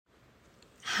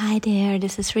Hi there,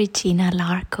 this is Regina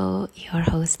Larco, your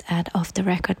host at Off the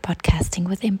Record Podcasting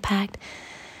with Impact.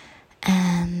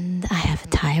 And I have a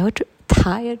tired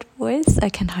voice. I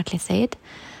can hardly say it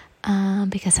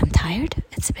because I'm tired.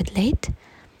 It's a bit late.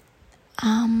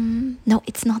 No,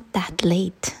 it's not that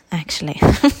late, actually.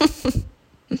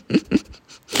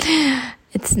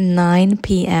 It's 9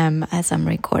 p.m. as I'm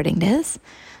recording this,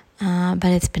 but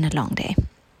it's been a long day.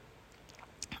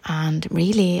 And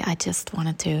really, I just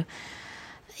wanted to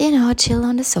chill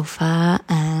on the sofa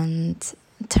and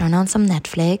turn on some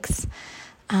Netflix.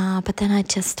 But then I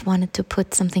just wanted to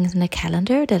put some things in the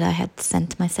calendar that I had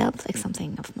sent myself, like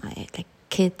something of my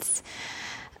kids'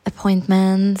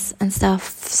 appointments and stuff.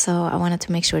 So I wanted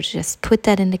to make sure to just put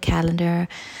that in the calendar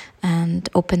and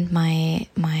opened my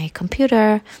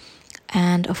computer.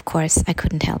 And of course, I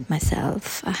couldn't help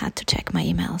myself. I had to check my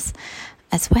emails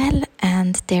as well.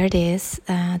 And there it is,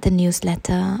 the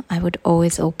newsletter I would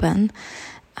always open.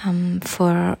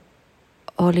 For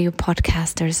all you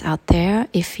podcasters out there,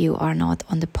 if you are not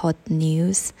on the Pod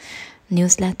News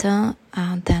newsletter,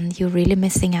 then you're really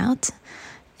missing out.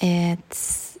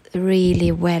 It's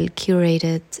really well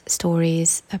curated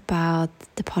stories about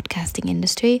the podcasting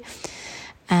industry,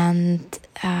 and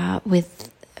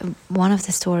with one of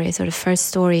the stories, or the first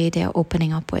story they're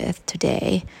opening up with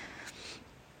today,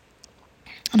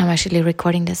 and I'm actually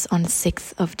recording this on the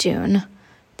 6th of June.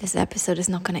 This episode is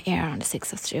not going to air on the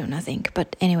 6th of June, I think.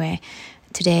 But anyway,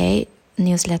 today,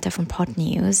 newsletter from Pod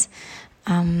News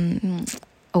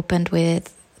opened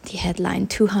with the headline,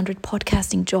 200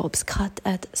 podcasting jobs cut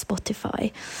at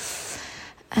Spotify.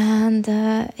 And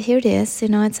here it is. It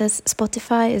says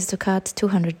Spotify is to cut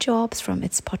 200 jobs from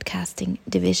its podcasting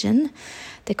division.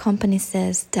 The company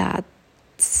says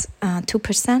that's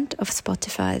 2% of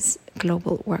Spotify's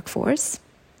global workforce.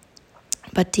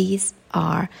 But these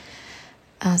are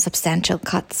substantial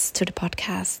cuts to the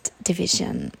podcast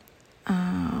division.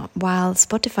 While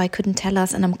Spotify couldn't tell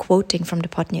us, and I'm quoting from the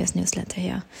Pod News newsletter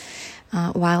here,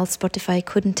 while Spotify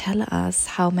couldn't tell us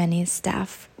how many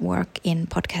staff work in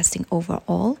podcasting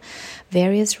overall,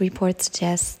 various reports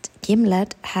suggest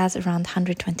Gimlet has around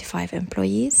 125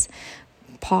 employees,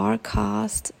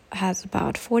 Parcast has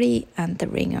about 40, and The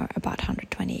Ringer about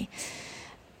 120.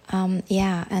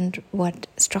 And what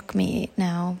struck me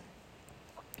now,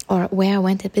 or where I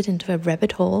went a bit into a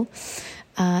rabbit hole,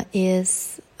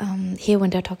 is here when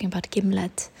they're talking about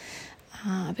Gimlet,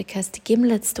 because the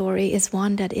Gimlet story is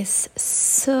one that is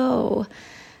so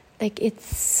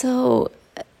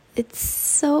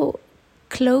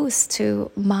close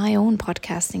to my own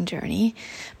podcasting journey,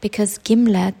 because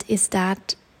Gimlet is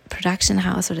that production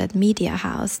house or that media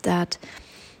house that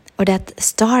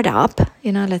startup,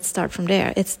 let's start from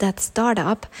there. It's that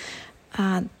startup,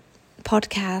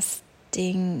 podcasting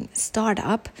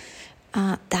startup,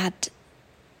 that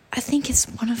I think is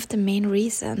one of the main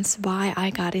reasons why I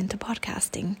got into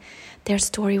podcasting. Their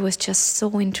story was just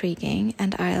so intriguing,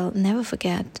 and I'll never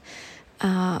forget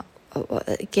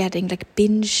getting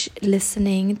binge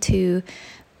listening to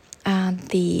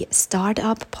the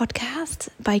Startup podcast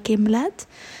by Gimlet.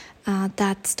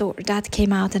 That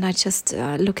came out, and I just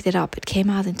looked it up. It came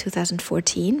out in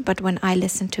 2014, but when I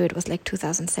listened to it, it was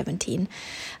 2017.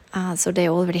 So they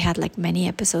already had many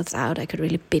episodes out. I could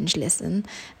really binge listen.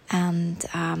 And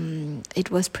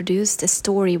it was produced, the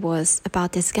story was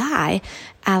about this guy,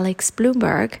 Alex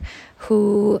Blumberg,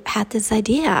 who had this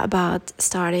idea about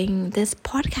starting this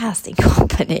podcasting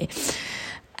company.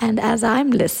 And as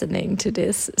I'm listening to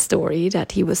this story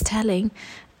that he was telling,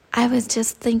 I was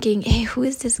just thinking, hey, who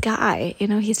is this guy?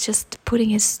 He's just putting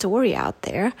his story out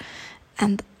there.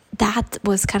 And that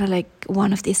was kind of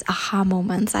one of these aha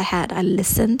moments I had. I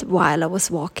listened while I was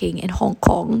walking in Hong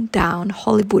Kong down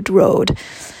Hollywood Road.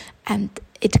 And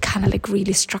it kind of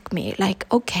really struck me,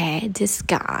 okay, this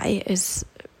guy is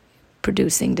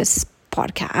producing this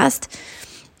podcast.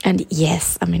 And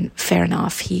yes, fair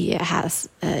enough, he has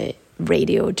a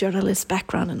radio journalist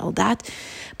background and all that.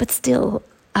 But still,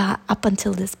 up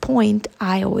until this point,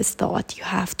 I always thought you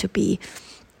have to be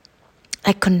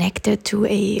connected to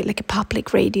a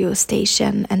public radio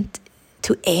station and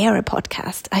to air a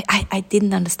podcast. I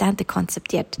didn't understand the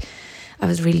concept yet. I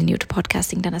was really new to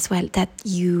podcasting then as well, that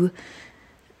you,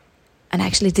 and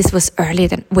actually this was earlier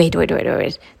than, wait.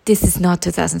 This is not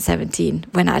 2017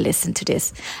 when I listened to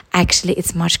this. Actually,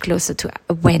 it's much closer to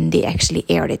when they actually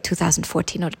aired it,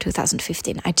 2014 or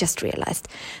 2015. I just realized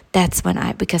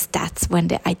because that's when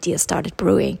the idea started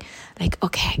brewing.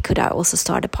 Okay, could I also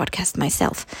start a podcast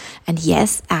myself? And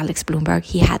yes, Alex Blumberg,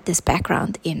 he had this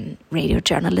background in radio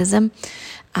journalism,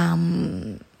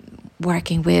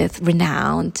 working with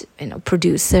renowned,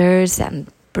 producers and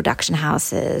production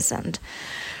houses and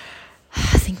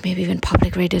think maybe even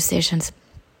public radio stations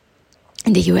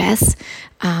in the US.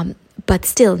 But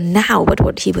still now, but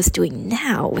what he was doing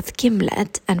now with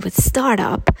Gimlet and with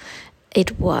Startup,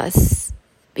 it was,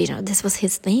 this was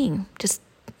his thing, just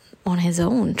on his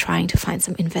own, trying to find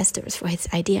some investors for his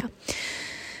idea.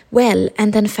 Well,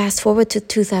 and then fast forward to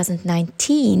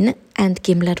 2019, and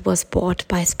Gimlet was bought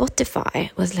by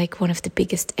Spotify. It was like one of the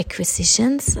biggest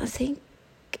acquisitions, I think,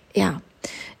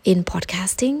 in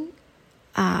podcasting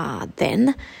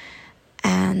then.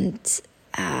 And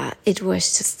it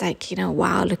was just like,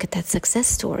 wow, look at that success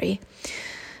story.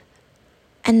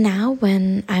 And now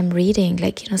when I'm reading,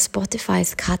 Spotify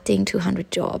is cutting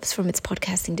 200 jobs from its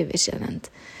podcasting division. And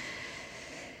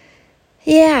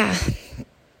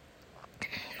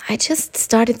I just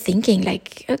started thinking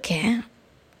okay,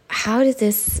 how did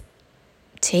this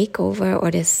takeover or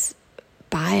this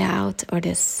buyout or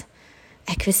this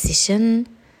acquisition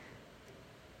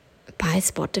by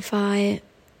Spotify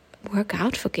work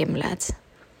out for Gimlet?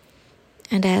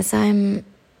 And I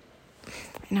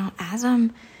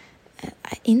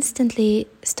instantly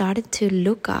started to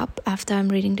look up after I'm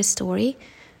reading the story.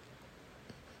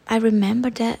 I remember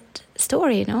that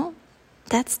story,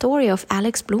 that story of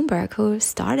Alex Blumberg, who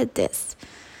started this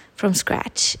from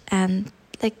scratch, and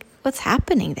what's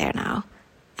happening there now,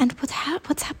 and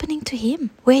what's happening to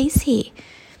him? Where is he?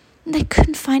 And I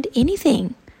couldn't find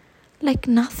anything,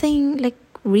 nothing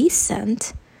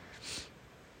recent.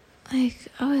 I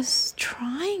was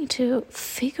trying to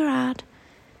figure out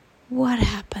what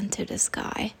happened to this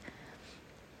guy.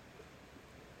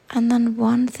 And then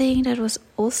one thing that was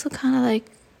also kind of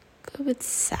a bit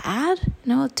sad,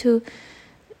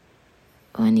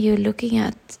 when you're looking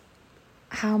at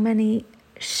how many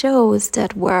shows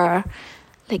that were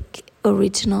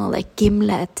original,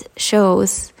 Gimlet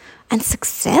shows and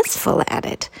successful at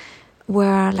it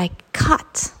were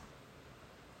cut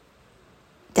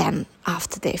then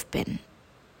after they've been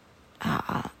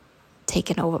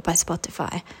taken over by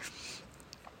Spotify,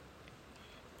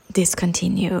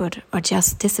 discontinued, or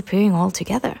just disappearing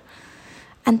altogether.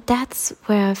 And that's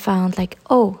where I found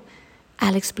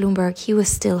Alex Blumberg, he was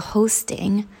still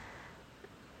hosting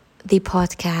the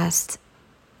podcast.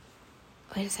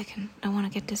 Wait a second, I don't want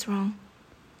to get this wrong.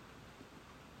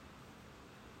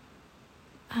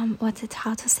 What's it?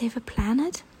 How to Save a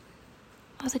Planet?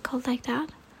 Was it called like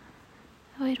that?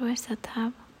 Wait, where's that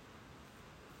tab?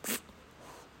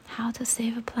 How to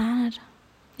Save a Planet.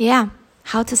 Yeah,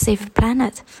 How to Save a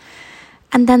Planet.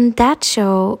 And then that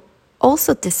show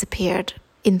also disappeared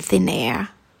in thin air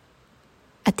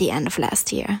at the end of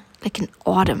last year, in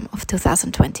autumn of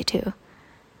 2022.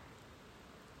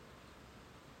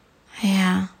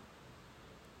 Yeah.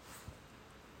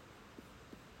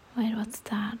 Wait, what's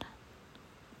that?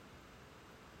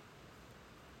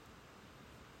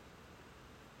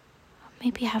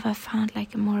 Maybe have I found a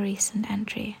more recent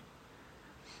entry?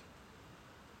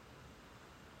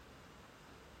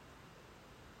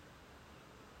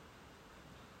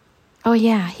 Oh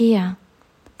yeah, here.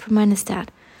 From when is that?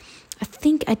 I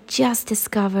think I just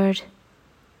discovered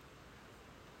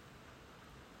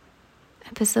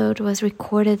episode was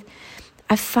recorded.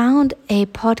 I found a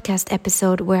podcast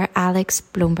episode where Alex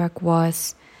Blumberg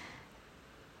was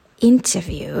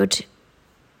interviewed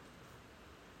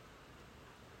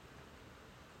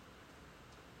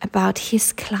about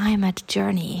his climate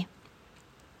journey.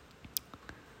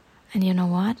 And you know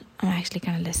what? I'm actually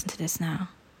going to listen to this now.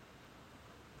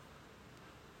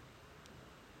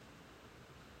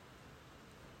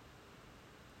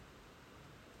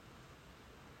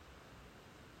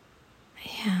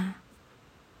 Yeah.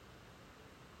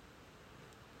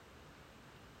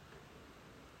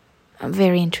 I'm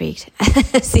very intrigued.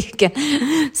 So you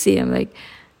can see I'm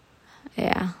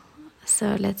yeah.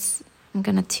 So I'm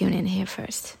gonna tune in here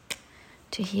first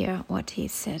to hear what he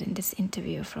said in this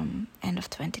interview from end of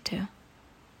 22.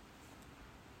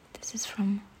 This is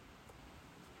from...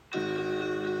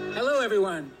 Hello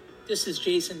everyone, this is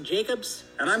Jason Jacobs.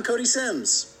 And I'm Cody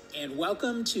Sims. And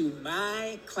welcome to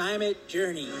My Climate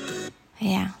Journey.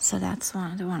 Yeah, so that's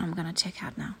the one I'm gonna check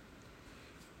out now.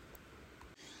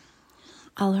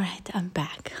 All right, I'm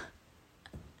back.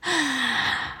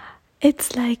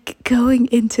 It's like going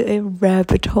into a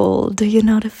rabbit hole. Do you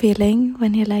know the feeling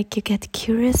when you get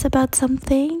curious about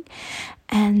something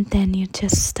and then you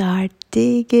just start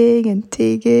digging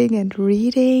and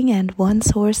reading, and one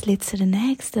source leads to the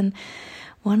next, and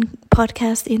one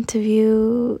podcast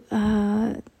interview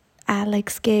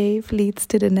Alex gave leads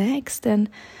to the next, and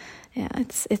yeah,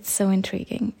 it's so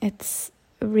intriguing. It's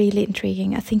really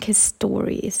intriguing. I think his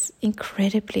story is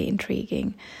incredibly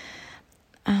intriguing.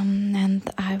 And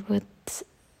I would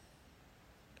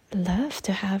love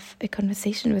to have a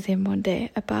conversation with him one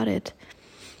day about it,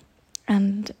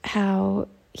 and how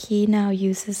he now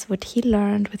uses what he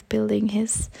learned with building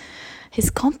his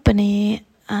company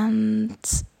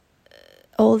and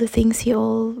all the things he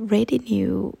already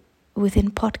knew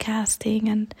within podcasting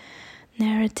and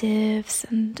narratives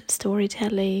and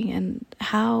storytelling, and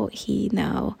how he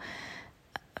now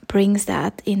brings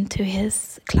that into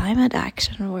his climate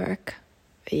action work.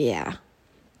 Yeah,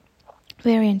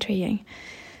 very intriguing.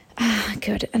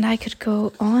 Good. And I could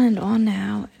go on and on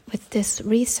now with this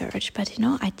research, but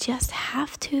I just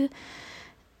have to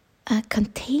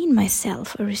contain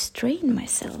myself or restrain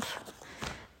myself,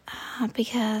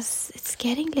 because it's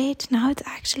getting late. Now it's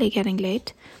actually getting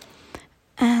late,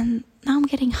 and now I'm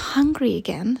getting hungry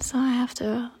again, so I have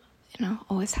to,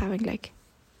 always having like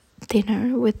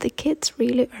dinner with the kids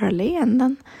really early, and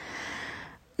then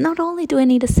not only do I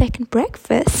need a second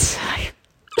breakfast,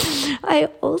 I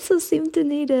also seem to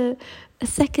need a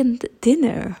second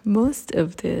dinner most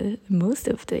of the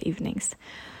evenings.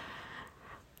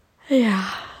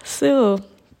 Yeah, so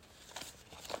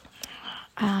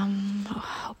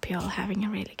hope you're all having a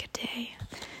really good day,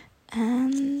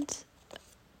 and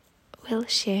we'll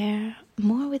share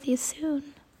more with you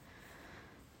soon.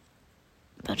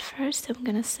 But first, I'm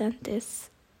gonna send this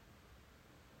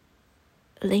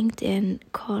LinkedIn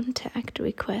contact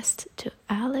request to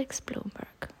Alex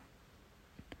Blumberg.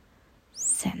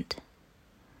 Send.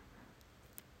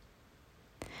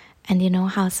 And you know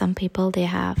how some people, they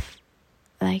have,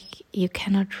 like, you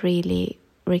cannot really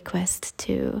request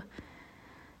to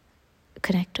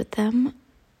connect with them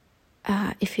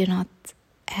if you're not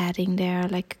adding their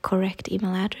like correct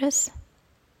email address.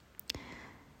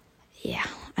 Yeah,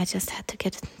 I just had to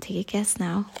take a guess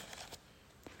now.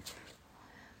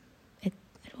 It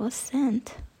was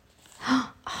sent.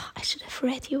 Oh, I should have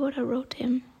read you what I wrote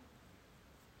him.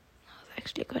 That was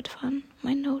actually quite fun.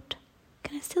 My note.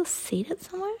 Can I still see that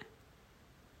somewhere?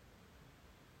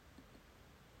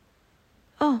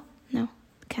 Oh, no.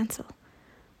 Cancel.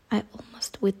 I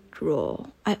almost withdrew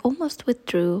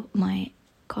my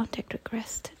contact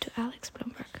request to Alex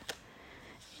Blumberg.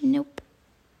 Nope.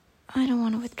 I don't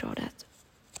want to withdraw that.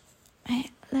 Hey,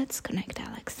 let's connect,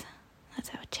 Alex. Let's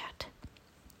have a chat.